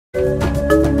Colorism.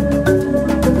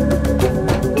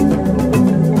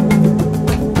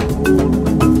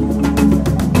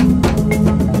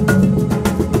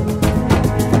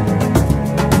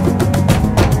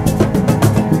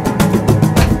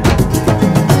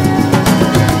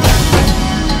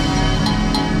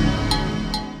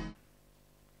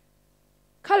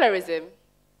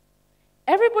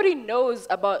 Everybody knows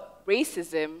about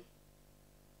racism,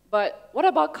 but what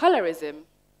about colorism?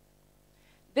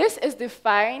 This is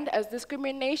defined as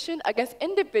discrimination against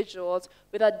individuals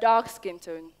with a dark skin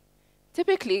tone,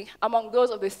 typically among those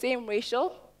of the same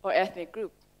racial or ethnic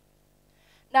group.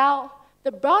 Now,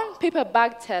 the brown paper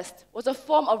bag test was a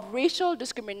form of racial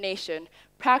discrimination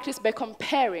practiced by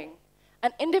comparing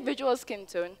an individual's skin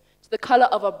tone to the color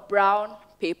of a brown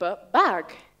paper bag.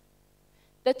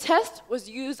 The test was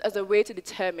used as a way to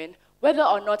determine whether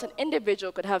or not an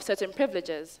individual could have certain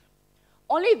privileges.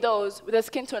 Only those with a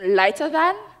skin tone lighter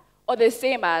than or the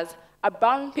same as a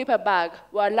brown paper bag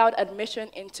were allowed admission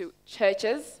into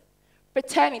churches,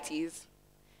 fraternities,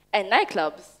 and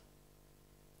nightclubs.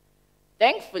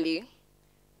 Thankfully,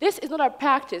 this is not a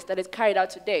practice that is carried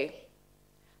out today.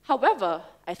 However,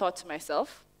 I thought to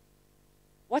myself,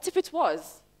 what if it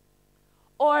was?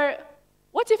 Or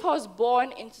what if I was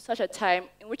born into such a time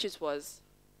in which it was?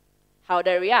 How would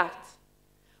I react?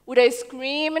 Would I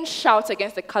scream and shout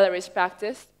against the colorist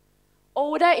practice?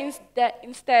 Or would I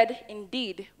instead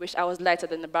indeed wish I was lighter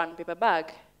than the brown paper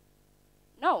bag?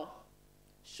 No,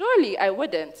 surely I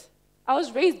wouldn't. I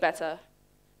was raised better.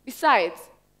 Besides,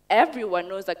 everyone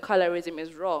knows that colorism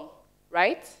is wrong,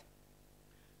 right?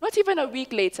 Not even a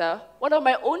week later, one of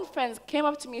my own friends came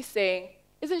up to me saying,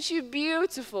 "Isn't she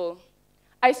beautiful?"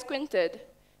 I squinted,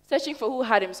 searching for who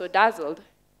had him so dazzled.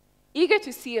 Eager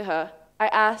to see her, I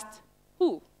asked,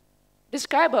 "Who?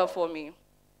 Describe her for me."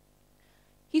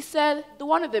 He said, "The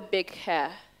one with the big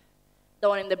hair." "The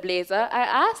one in the blazer?" I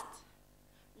asked.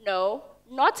 "No,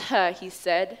 not her," he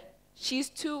said. "She's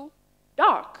too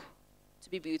dark to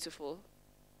be beautiful."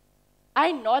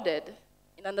 I nodded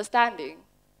in understanding.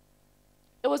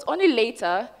 It was only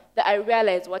later that I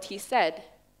realized what he said.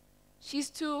 She's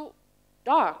too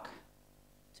dark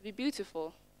to be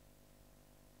beautiful.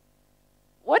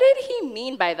 What did he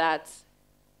mean by that?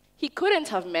 He couldn't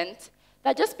have meant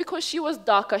that just because she was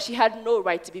darker, she had no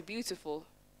right to be beautiful.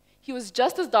 He was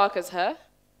just as dark as her,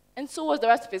 and so was the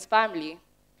rest of his family.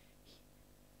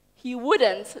 He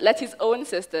wouldn't let his own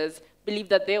sisters believe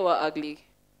that they were ugly.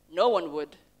 No one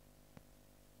would.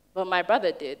 But my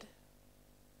brother did.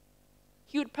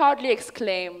 He would proudly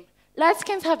exclaim, "Light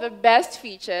skins have the best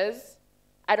features.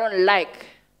 I don't like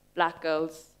black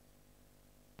girls."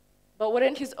 But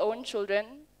wouldn't his own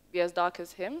children be as dark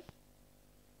as him?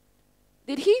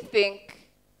 Did he think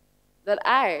that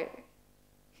I,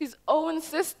 his own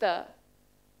sister,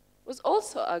 was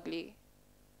also ugly?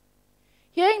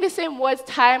 Hearing the same words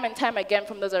time and time again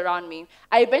from those around me,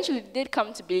 I eventually did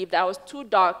come to believe that I was too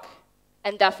dark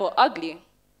and therefore ugly.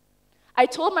 I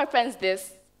told my friends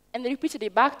this, and they repeated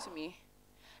it back to me.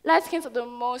 Light skins are the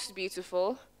most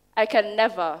beautiful. I can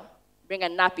never bring a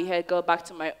nappy-haired girl back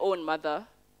to my own mother.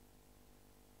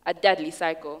 A deadly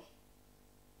cycle.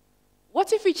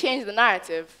 What if we changed the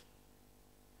narrative?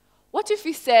 What if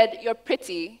we said, "You're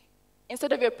pretty,"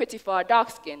 instead of "You're pretty for a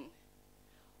dark skin"?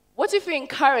 What if we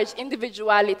encourage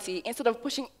individuality instead of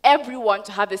pushing everyone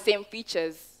to have the same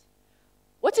features?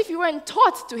 What if you weren't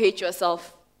taught to hate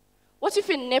yourself? What if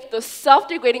we nipped those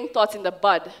self-degrading thoughts in the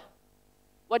bud?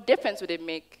 What difference would it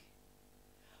make?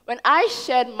 When I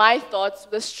shared my thoughts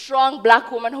with a strong black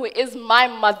woman who is my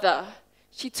mother,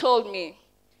 she told me,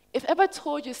 "If ever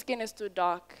told your skin is too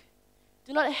dark,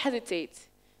 do not hesitate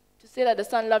to say that the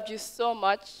sun loved you so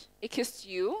much, it kissed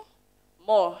you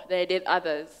more than it did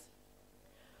others."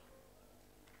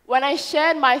 When I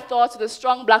shared my thoughts with a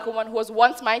strong black woman who was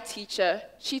once my teacher,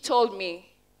 she told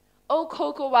me, "Oh,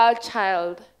 Cocoa Wild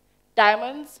Child,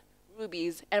 diamonds,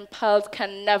 rubies, and pearls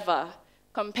can never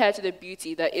compare to the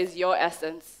beauty that is your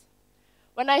essence."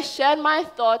 When I shared my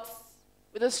thoughts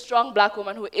with a strong black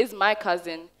woman who is my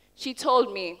cousin, she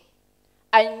told me,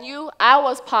 "I knew I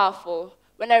was powerful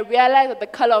when I realized that the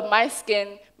color of my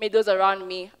skin made those around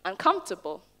me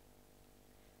uncomfortable."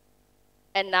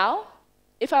 And now,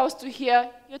 if I was to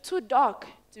hear, "You're too dark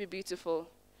to be beautiful,"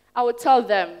 I would tell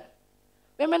them,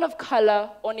 women of color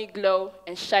only glow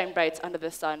and shine bright under the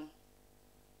sun.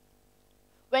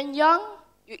 When young,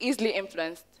 you're easily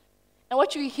influenced, and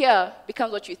what you hear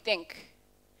becomes what you think.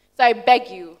 So I beg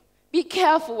you, be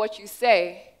careful what you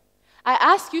say. I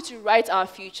ask you to write our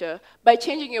future by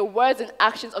changing your words and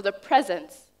actions of the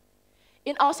present.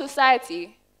 In our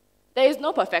society, there is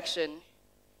no perfection,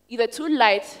 either too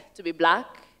light to be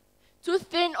black, too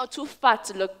thin or too fat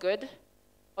to look good,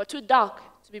 or too dark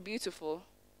to be beautiful.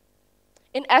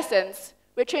 In essence,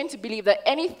 we're trained to believe that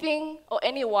anything or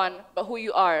anyone but who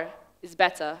you are is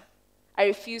better. I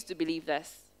refuse to believe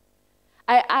this.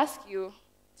 I ask you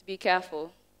to be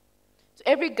careful. To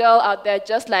every girl out there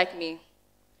just like me,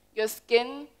 your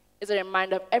skin is a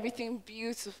reminder of everything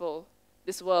beautiful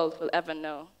this world will ever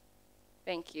know.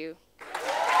 Thank you.